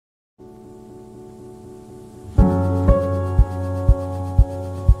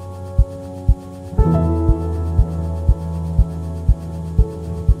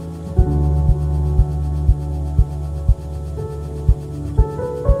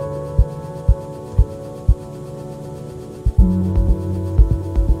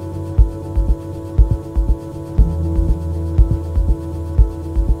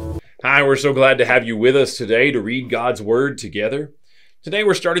Hi, we're so glad to have you with us today to read God's Word together. Today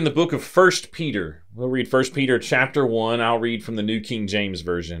we're starting the book of 1 Peter. We'll read 1 Peter chapter 1. I'll read from the New King James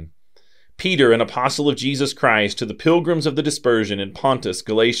Version. Peter, an apostle of Jesus Christ, to the pilgrims of the dispersion in Pontus,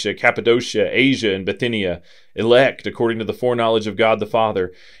 Galatia, Cappadocia, Asia, and Bithynia, elect according to the foreknowledge of God the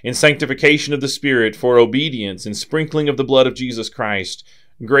Father, in sanctification of the Spirit, for obedience and sprinkling of the blood of Jesus Christ,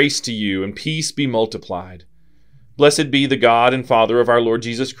 grace to you and peace be multiplied. Blessed be the God and Father of our Lord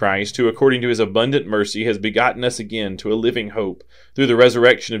Jesus Christ, who according to his abundant mercy has begotten us again to a living hope, through the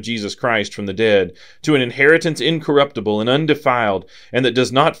resurrection of Jesus Christ from the dead, to an inheritance incorruptible and undefiled, and that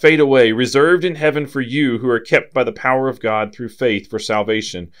does not fade away, reserved in heaven for you who are kept by the power of God through faith for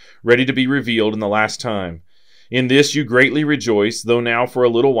salvation, ready to be revealed in the last time. In this you greatly rejoice, though now for a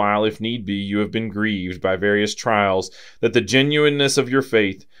little while, if need be, you have been grieved by various trials, that the genuineness of your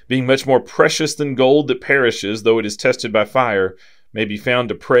faith, being much more precious than gold that perishes, though it is tested by fire, may be found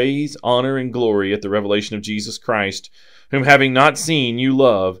to praise, honor, and glory at the revelation of Jesus Christ, whom having not seen you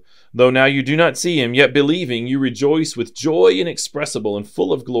love, though now you do not see him, yet believing you rejoice with joy inexpressible and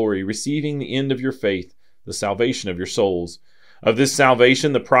full of glory, receiving the end of your faith, the salvation of your souls. Of this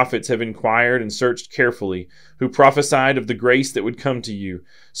salvation the prophets have inquired and searched carefully, who prophesied of the grace that would come to you,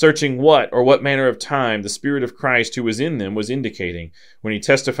 searching what manner of time the Spirit of Christ who was in them was indicating, when he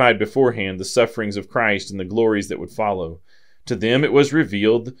testified beforehand the sufferings of Christ and the glories that would follow. To them it was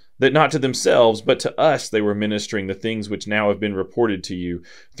revealed that not to themselves, but to us they were ministering the things which now have been reported to you,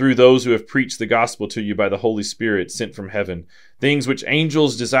 through those who have preached the gospel to you by the Holy Spirit sent from heaven, things which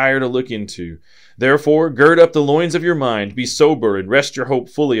angels desire to look into. Therefore, gird up the loins of your mind, be sober, and rest your hope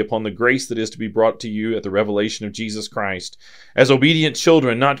fully upon the grace that is to be brought to you at the revelation of Jesus Christ. As obedient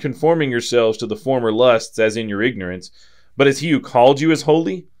children, not conforming yourselves to the former lusts as in your ignorance, but as he who called you is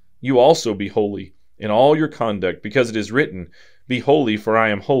holy, you also be holy in all your conduct, because it is written, Be holy, for I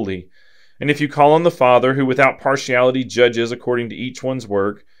am holy. And if you call on the Father, who without partiality judges according to each one's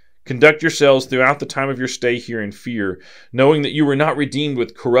work, conduct yourselves throughout the time of your stay here in fear, knowing that you were not redeemed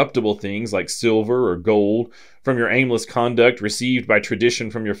with corruptible things like silver or gold from your aimless conduct received by tradition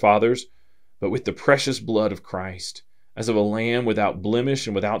from your fathers, but with the precious blood of Christ, as of a lamb without blemish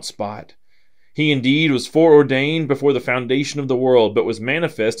and without spot. He indeed was foreordained before the foundation of the world, but was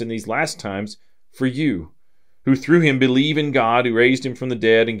manifest in these last times for you, who through him believe in God, who raised him from the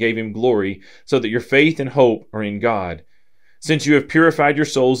dead and gave him glory, so that your faith and hope are in God. Since you have purified your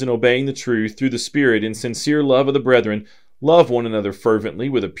souls in obeying the truth through the Spirit in sincere love of the brethren, love one another fervently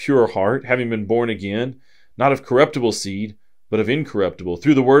with a pure heart, having been born again, not of corruptible seed, but of incorruptible,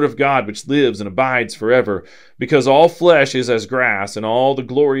 through the word of God which lives and abides forever. Because all flesh is as grass, and all the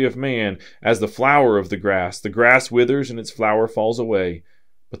glory of man as the flower of the grass. The grass withers and its flower falls away,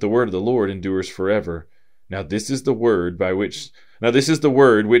 but the word of the Lord endures forever. Now this is the word which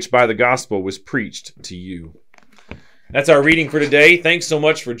by the gospel was preached to you. That's our reading for today. Thanks so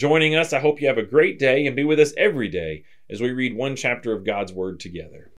much for joining us. I hope you have a great day and be with us every day as we read one chapter of God's Word together.